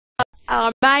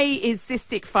May is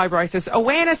Cystic Fibrosis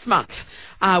Awareness Month,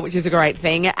 which is a great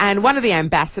thing. And one of the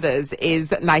ambassadors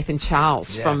is Nathan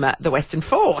Charles from the Western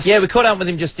Force. Yeah, we caught up with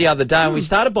him just the other day, and we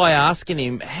started by asking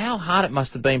him how hard it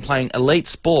must have been playing elite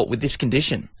sport with this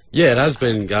condition. Yeah, it has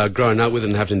been. Growing up with it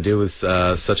and having to deal with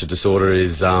such a disorder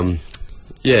is,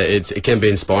 yeah, it can be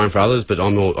inspiring for others, but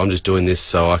I'm just doing this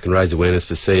so I can raise awareness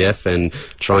for CF and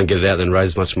try and get it out there and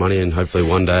raise as much money and hopefully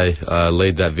one day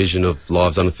lead that vision of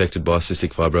lives unaffected by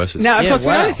cystic fibrosis. Now, of course,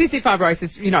 we know cystic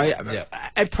fibrosis, you know,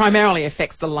 it primarily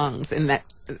affects the lungs, in that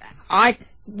I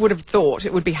would have thought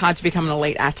it would be hard to become an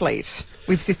elite athlete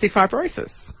with cystic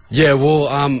fibrosis. Yeah, well,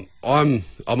 I'm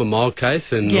a mild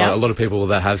case, and a lot of people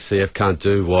that have CF can't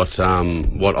do what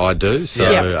I do.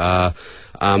 So,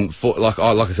 like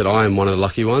I said, I am one of the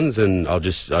lucky ones, and I'll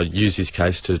use this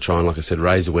case to try and, like I said,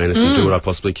 raise awareness and do what I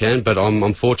possibly can. But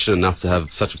I'm fortunate enough to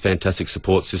have such a fantastic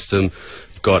support system.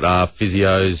 We've got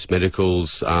physios,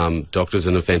 medicals, doctors,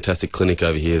 and a fantastic clinic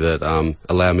over here that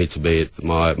allow me to be at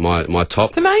my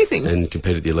top. It's amazing. And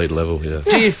compete at the elite level. Yeah.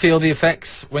 Do you feel the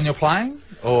effects when you're playing?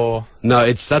 Or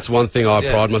no, that's one thing I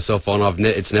pride myself on.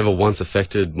 It's never once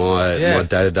affected my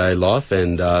day-to-day life,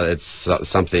 and it's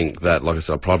something that, like I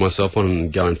said, I pride myself on.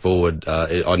 And going forward,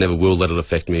 I never will let it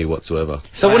affect me whatsoever.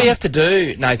 So, what do you have to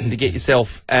do, Nathan, to get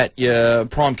yourself at your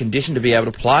prime condition to be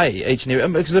able to play each and every?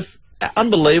 Because of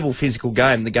unbelievable physical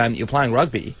game, the game that you're playing,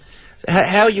 rugby.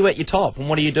 How are you at your top, and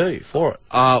what do you do for it?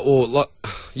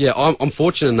 I'm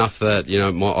fortunate enough that, you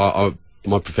know,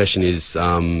 my profession is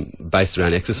based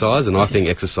around exercise, and I think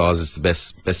exercise is the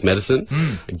best medicine.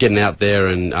 Getting out there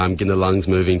and getting the lungs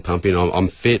moving, pumping. I'm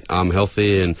fit, I'm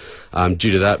healthy, and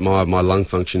due to that, my lung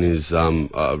function is around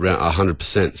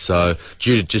 100%. So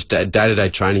due to just day-to-day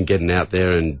training, getting out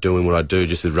there and doing what I do,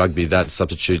 just with rugby, that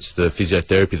substitutes the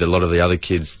physiotherapy that a lot of the other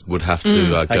kids would have to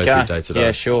go through day to day.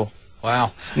 Yeah, sure.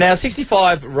 Wow. Now,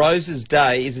 65 Roses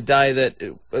Day is a day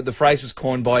that the phrase was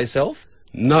coined by yourself?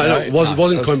 No, it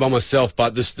wasn't coined by myself,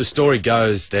 but the story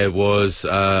goes there was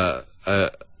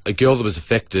a girl that was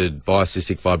affected by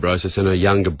cystic fibrosis, and her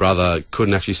younger brother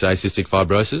couldn't actually say cystic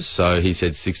fibrosis, so he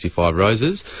said 65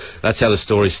 roses. That's how the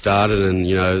story started, and,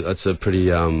 you know, that's a pretty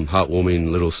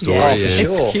heartwarming little story. Yeah, for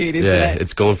sure. It's cute, isn't it?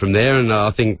 It's gone from there, and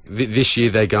I think this year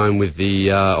they're going with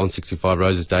the, on 65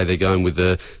 Roses Day, they're going with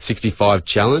the 65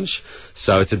 challenge.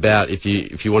 So it's about, if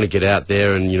you want to get out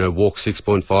there and, you know, walk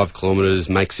 6.5 kilometres,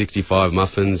 make 65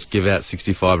 muffins, give out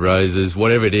 65 roses,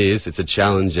 whatever it is, it's a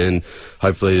challenge, and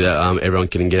hopefully everyone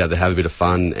can get out there, have a bit of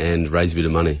fun and raise a bit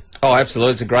of money. Oh,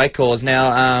 absolutely. It's a great cause.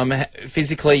 Now,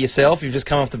 physically yourself, you've just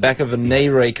come off the back of a knee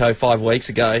reco 5 weeks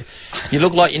ago. You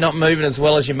look like you're not moving as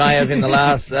well as you may have in the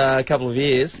last couple of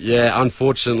years. Yeah,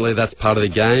 unfortunately, that's part of the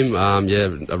game. I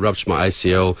ruptured my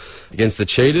ACL against the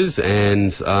Cheetahs,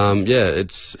 and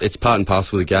it's part and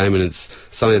parcel of the game, and it's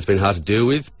something that's been hard to deal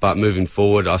with. But moving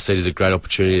forward, I see it as a great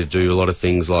opportunity to do a lot of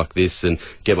things like this and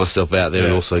get myself out there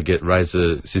and also raise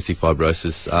the cystic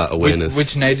fibrosis awareness.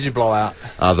 Which knee did you blow out?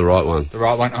 The right one. The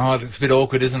right one. Oh, it's a bit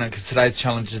awkward, isn't it? Because today's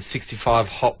challenge is 65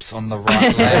 hops on the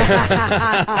right leg.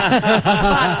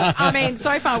 I mean,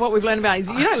 so far what we've learned about is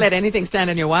you don't let anything stand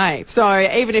in your way. So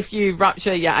even if you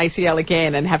rupture your ACL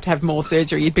again and have to have more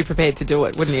surgery, you'd be prepared to do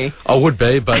it, wouldn't you? I would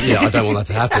be, but yeah, I don't want that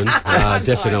to happen.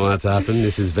 Definitely don't want that to happen.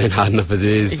 This has been hard enough as it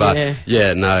is. But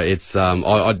no, it's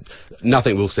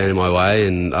nothing will stand in my way,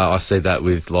 and I see that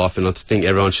with life, and I think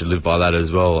everyone should live by that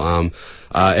as well.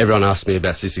 Everyone asks me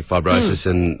about cystic fibrosis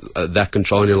and that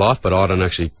controlling your life, but I don't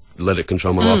actually let it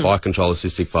control my life. I control the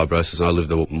cystic fibrosis, and I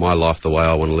live my life the way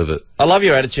I want to live it. I love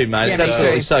your attitude, mate. Yeah, it's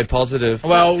absolutely so positive.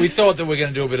 Well, we thought that we were going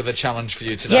to do a bit of a challenge for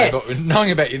you today, but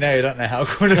knowing about you now, you don't know how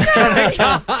good it's going to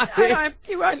go.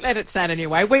 You won't let it stand in your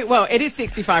way. Well, it is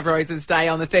 65 Roses Day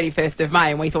on the 31st of May,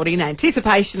 and we thought in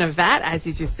anticipation of that, as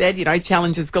you just said, you know,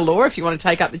 challenges galore if you want to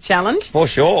take up the challenge. For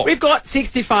sure. We've got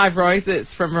 65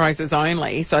 roses from Roses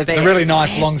Only, so they're really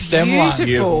nice long stem ones.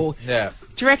 Beautiful. Yeah.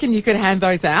 Do you reckon you could hand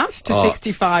those out to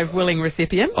 65 willing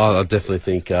recipients? I definitely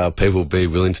think people will be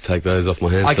willing to take those off my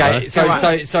hands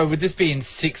today. So would this be in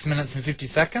 6 minutes and 50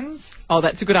 seconds? Oh,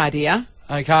 that's a good idea.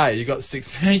 Okay, you got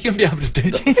 6 minutes. You can be able to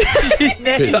do this.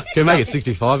 Can we make it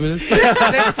 65 minutes? In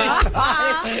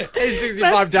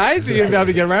 65 days, you're going to be able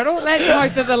to get around all. Let's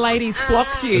hope that the ladies flock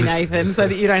to you, Nathan, so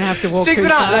that you don't have to walk too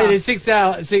far. Ladies, 6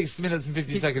 minutes and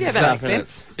 50 seconds. Yeah, that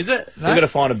makes sense. Is it? No? We've got to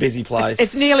find a busy place.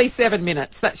 It's nearly 7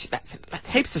 minutes. That's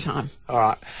heaps of time. All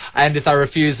right. And if they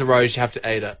refuse the rose, you have to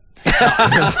eat it.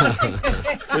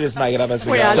 We just make it up as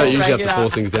we We go. are. Don't usually Break have it to up.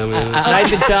 force things down.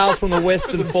 Nathan Charles from the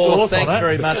Western Force, sauce on thanks it.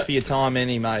 very much for your time,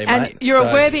 mate. And you're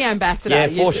a worthy ambassador. Yeah,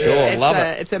 for sure. Love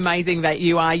it. It's amazing that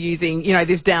you are using,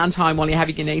 this downtime while you're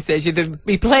having your knee surgery. There'd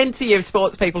be plenty of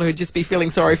sports people who'd just be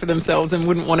feeling sorry for themselves and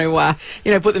wouldn't want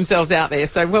to, put themselves out there.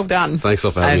 So well done. Thanks a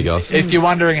lot for having me, guys. If you're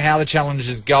wondering how the challenge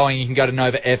is going, you can go to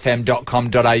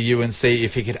novafm.com.au and see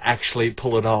if he could actually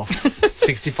pull it off.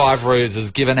 65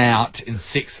 roses given out in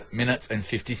 6 minutes and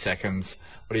 50 seconds.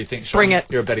 What do you think, Sean? Bring it.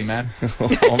 You're a betting man.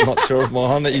 I'm not sure if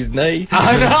my his knee.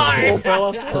 I know. Poor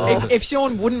fella. If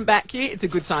Sean wouldn't back you, it's a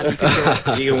good sign you can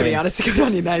do it. You To be win. honest, good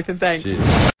on you, Nathan. Thanks.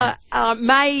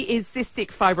 May is Cystic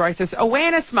Fibrosis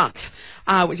Awareness Month,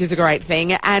 which is a great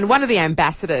thing. And one of the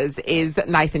ambassadors is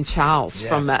Nathan Charles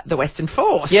from the Western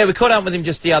Force. Yeah, we caught up with him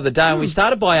just the other day, and we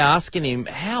started by asking him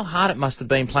how hard it must have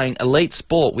been playing elite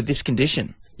sport with this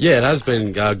condition. Yeah, it has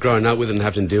been. Growing up with it and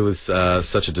having to deal with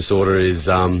such a disorder is,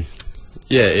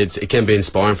 it can be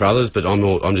inspiring for others, but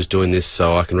I'm just doing this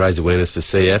so I can raise awareness for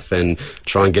CF and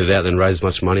try and get it out, then raise as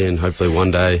much money and hopefully one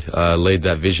day lead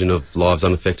that vision of lives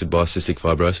unaffected by cystic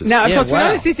fibrosis. Now, of Yeah, course, we know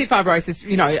wow. that cystic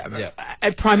fibrosis,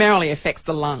 it primarily affects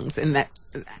the lungs, in that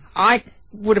I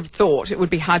would have thought it would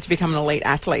be hard to become an elite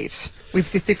athlete with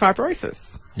cystic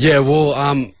fibrosis. Yeah, well,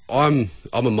 I'm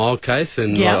a mild case,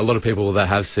 and Yeah. a lot of people that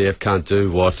have CF can't do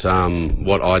what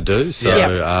I do. So,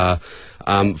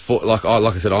 like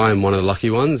I said, I am one of the lucky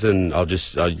ones, and I'll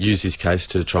use this case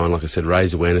to try and, like I said,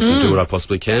 raise awareness and do what I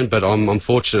possibly can. But I'm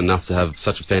fortunate enough to have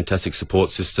such a fantastic support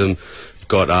system. I've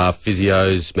got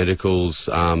physios, medicals,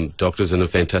 doctors, and a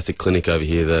fantastic clinic over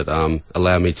here that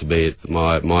allow me to be at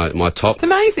my top. It's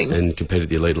amazing. And compete at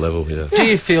the elite level here. Do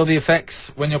you feel the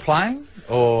effects when you're playing?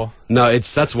 Or No,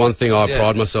 that's one thing I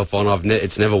pride myself on.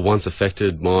 It's never once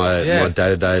affected my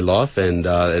day-to-day life, and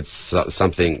it's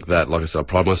something that, like I said, I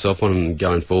pride myself on. And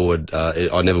going forward,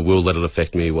 I never will let it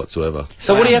affect me whatsoever.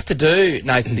 So what do you have to do,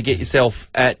 Nathan, to get yourself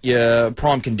at your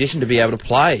prime condition to be able to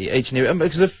play each and every...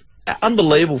 Because of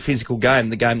unbelievable physical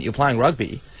game, the game that you're playing,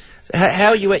 rugby. How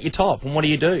are you at your top, and what do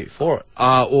you do for it?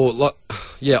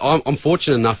 I'm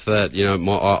fortunate enough that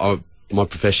my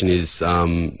profession is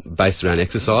based around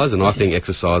exercise, and I think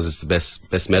exercise is the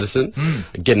best medicine.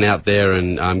 Getting out there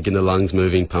and getting the lungs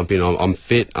moving, pumping. I'm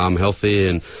fit, I'm healthy,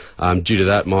 and due to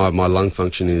that, my lung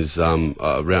function is around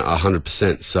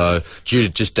 100%. So due to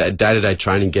just day-to-day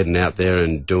training, getting out there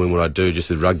and doing what I do, just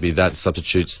with rugby, that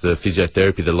substitutes the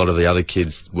physiotherapy that a lot of the other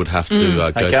kids would have to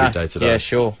go through day to day. Yeah,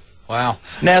 sure. wow.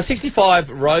 Now, 65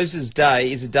 Roses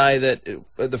Day is a day that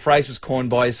the phrase was coined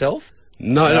by yourself.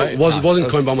 No, it wasn't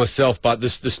coined by myself, but the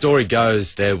story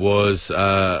goes there was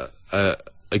a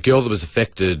girl that was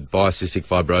affected by cystic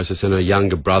fibrosis, and her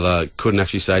younger brother couldn't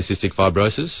actually say cystic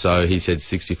fibrosis, so he said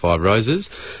 65 roses.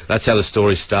 That's how the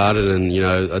story started, and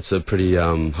that's a pretty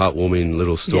heartwarming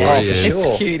little story. Yeah, for and sure.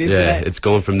 It's cute, isn't it? it's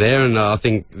gone from there, and I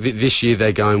think this year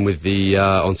they're going with the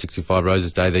on 65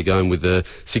 Roses Day, they're going with the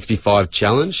 65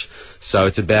 challenge. So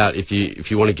it's about if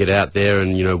you want to get out there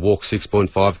and walk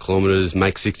 6.5 kilometres,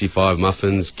 make 65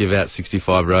 muffins, give out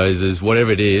 65 roses, whatever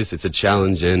it is, it's a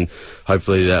challenge, and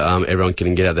hopefully that everyone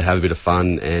can get out there, have a bit of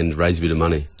fun, and raise a bit of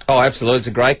money. Oh, absolutely. It's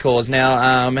a great cause.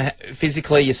 Now,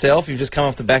 physically yourself, you've just come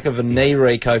off the back of a knee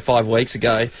reco 5 weeks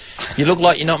ago. You look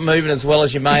like you're not moving as well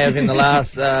as you may have in the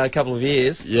last couple of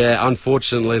years. Yeah,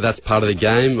 unfortunately, that's part of the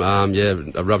game. I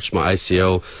ruptured my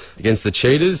ACL against the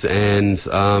Cheetahs, and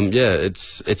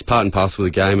it's part and parcel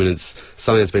of the game, and it's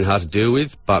something that's been hard to deal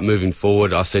with. But moving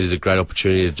forward, I see it as a great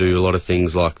opportunity to do a lot of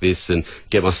things like this and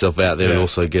get myself out there and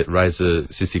also raise the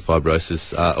cystic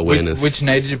fibrosis awareness. Which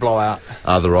knee did you blow out?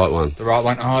 The right one. The right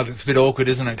one. Oh, it's a bit awkward,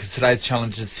 isn't it? Because today's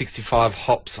challenge is 65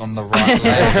 hops on the right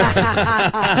leg. But,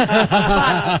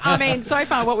 I mean, so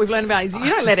far what we've learned about is you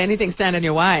don't let anything stand in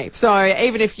your way. So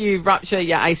even if you rupture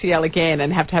your ACL again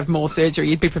and have to have more surgery,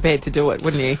 you'd be prepared to do it,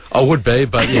 wouldn't you? I would be,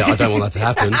 but I don't want that to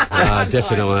happen.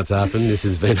 Definitely don't want that to happen. This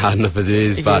has been hard enough as it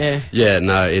is. But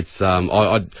it's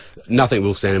nothing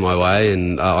will stand in my way,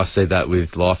 and I see that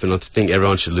with life, and I think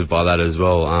everyone should live by that as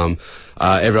well.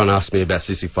 Everyone asks me about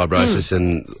cystic fibrosis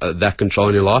and that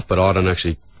controlling your life, but I don't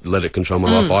actually let it control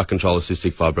my life. I control the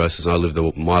cystic fibrosis, and I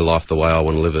live my life the way I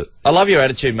want to live it. I love your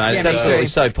attitude, mate. It's me absolutely too.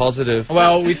 so positive.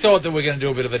 Well, we thought that we are going to do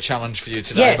a bit of a challenge for you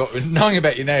today, Yes. but knowing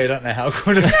about you now, you don't know how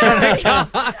good it's going to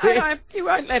come. You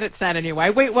won't let it stand in your way.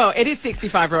 It is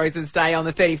 65 Roses Day on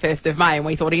the 31st of May, and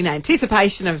we thought in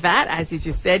anticipation of that, as you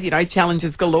just said,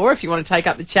 challenges galore if you want to take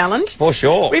up the challenge. For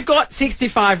sure. We've got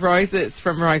 65 roses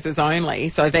from Roses Only,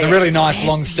 so they're The really nice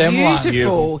long stem one.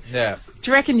 beautiful. Yeah.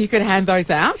 Do you reckon you could hand those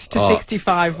out to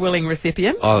 65 willing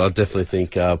recipients? I definitely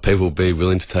think people will be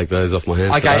willing to take those off my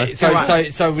hands. Okay, today.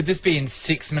 so would this be in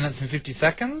 6 minutes and 50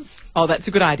 seconds? Oh, that's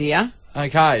a good idea.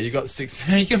 Okay, you got 6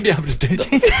 minutes. You're going to be able to do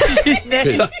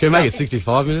this. Can we make it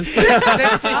 65 minutes? In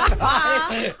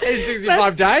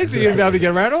 65 days, you're going to be able to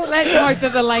get around all. Let's hope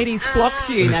that the ladies flock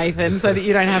to you, Nathan, so that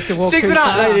you don't have to walk too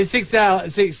far.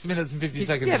 6 minutes and 50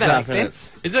 seconds. Yeah, that makes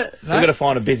sense. Is it? No? We've got to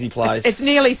find a busy place. It's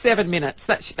nearly 7 minutes.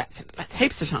 That's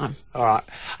heaps of time. All right.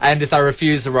 And if they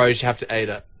refuse the rose, you have to eat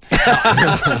it.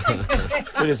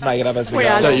 We just make it up as we We go.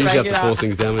 are Don't just usually have make to it force up.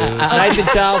 things down there. Nathan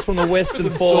Charles from the Western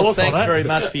Put some Force, sauce on thanks it. very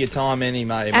much for your time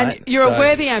anyway, And mate. you're a So-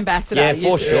 worthy ambassador. Yeah,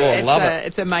 for sure. Love it.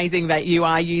 It's amazing that you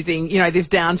are using, this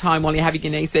downtime while you're having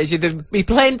your knee surgery. There'd be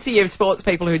plenty of sports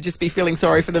people who'd just be feeling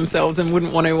sorry for themselves and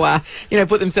wouldn't want to,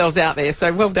 put themselves out there.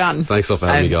 So well done. Thanks a lot for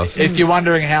having me, And guys. if you're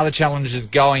wondering how the challenge is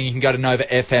going, you can go to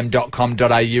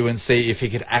novafm.com.au and see if he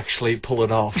could actually pull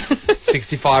it off.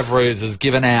 65 ruses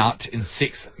given out in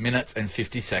 6 minutes and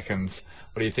 50 seconds.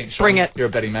 What do you think, Sean? Bring it. You're a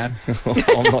betting man.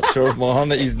 I'm not sure if my on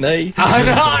his knee. I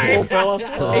know. Poor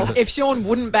fella. If Sean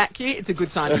wouldn't back you, it's a good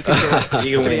sign you can do it.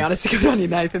 You To be win. honest, good on you,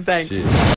 Nathan. Thanks. Cheers.